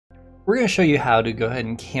We're going to show you how to go ahead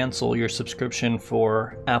and cancel your subscription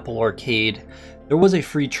for Apple Arcade. There was a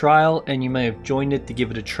free trial and you may have joined it to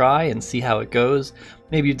give it a try and see how it goes.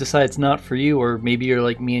 Maybe you decide it's not for you, or maybe you're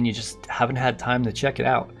like me and you just haven't had time to check it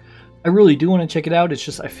out. I really do want to check it out. It's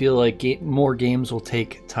just I feel like more games will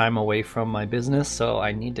take time away from my business, so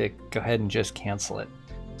I need to go ahead and just cancel it.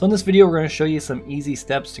 So in this video we're going to show you some easy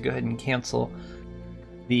steps to go ahead and cancel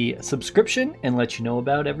the subscription and let you know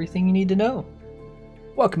about everything you need to know.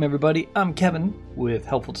 Welcome everybody, I'm Kevin with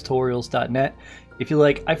helpfultutorials.net. If you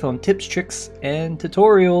like iPhone tips, tricks, and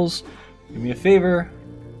tutorials, do me a favor,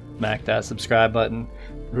 smack that subscribe button.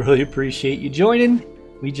 Really appreciate you joining.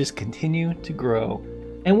 We just continue to grow.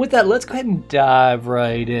 And with that, let's go ahead and dive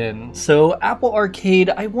right in. So Apple Arcade,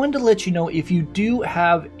 I wanted to let you know if you do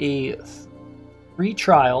have a free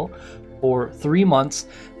trial for 3 months,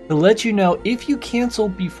 to let you know if you cancel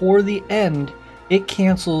before the end, it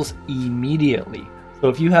cancels immediately. So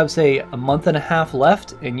if you have, say, a month and a half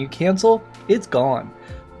left and you cancel, it's gone.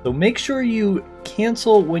 So make sure you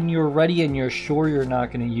cancel when you're ready and you're sure you're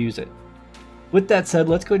not going to use it. With that said,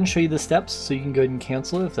 let's go ahead and show you the steps so you can go ahead and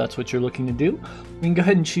cancel it if that's what you're looking to do. You can go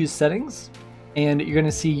ahead and choose settings, and you're going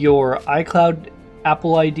to see your iCloud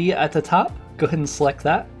Apple ID at the top. Go ahead and select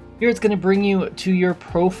that. Here it's going to bring you to your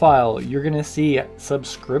profile. You're going to see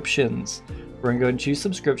subscriptions. We're going to go ahead and choose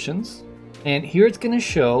subscriptions. And here it's going to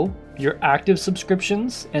show your active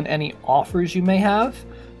subscriptions and any offers you may have.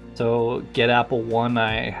 So Get Apple One,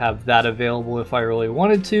 I have that available if I really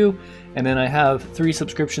wanted to. And then I have 3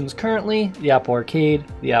 subscriptions currently: the Apple Arcade,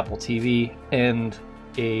 the Apple TV, and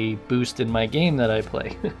a boost in my game that I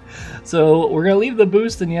play. So we're going to leave the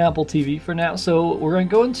boost in the Apple TV for now. So we're going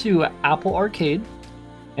to go into Apple Arcade,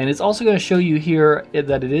 and it's also going to show you here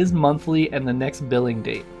that it is monthly and the next billing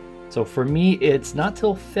date. So for me, it's not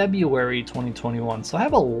till February 2021. So I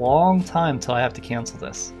have a long time till I have to cancel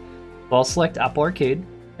this. So I'll select Apple Arcade,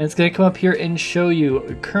 and it's going to come up here and show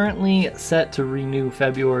you currently set to renew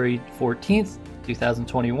February 14th,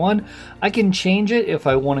 2021. I can change it if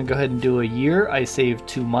I want to go ahead and do a year. I save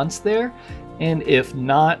 2 months there. And if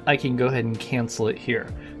not, I can go ahead and cancel it here.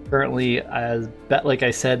 Currently, like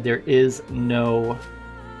I said, there is no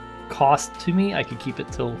cost to me. I could keep it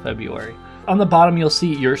till February. On the bottom, you'll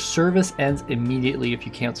see your service ends immediately if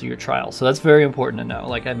you cancel your trial. So that's very important to know.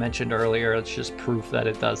 Like I mentioned earlier, it's just proof that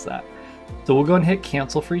it does that. So we'll go and hit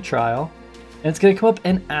cancel free trial, and it's going to come up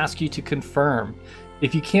and ask you to confirm.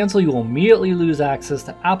 If you cancel, you will immediately lose access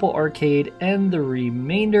to Apple Arcade and the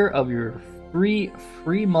remainder of your free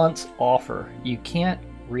 3 months offer. You can't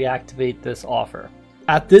reactivate this offer.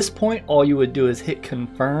 At this point, all you would do is hit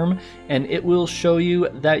confirm, and it will show you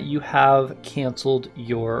that you have canceled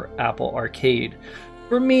your Apple Arcade.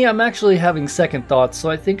 For me, I'm actually having second thoughts, so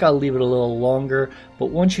I think I'll leave it a little longer. But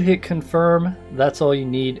once you hit confirm, that's all you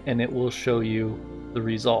need, and it will show you the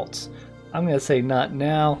results. I'm going to say not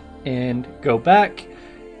now and go back,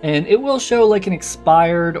 and it will show like an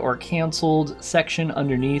expired or canceled section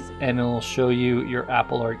underneath, and it'll show you your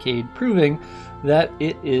Apple Arcade, proving that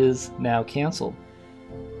it is now canceled.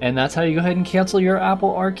 And that's how you go ahead and cancel your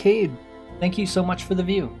Apple Arcade. Thank you so much for the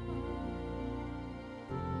view.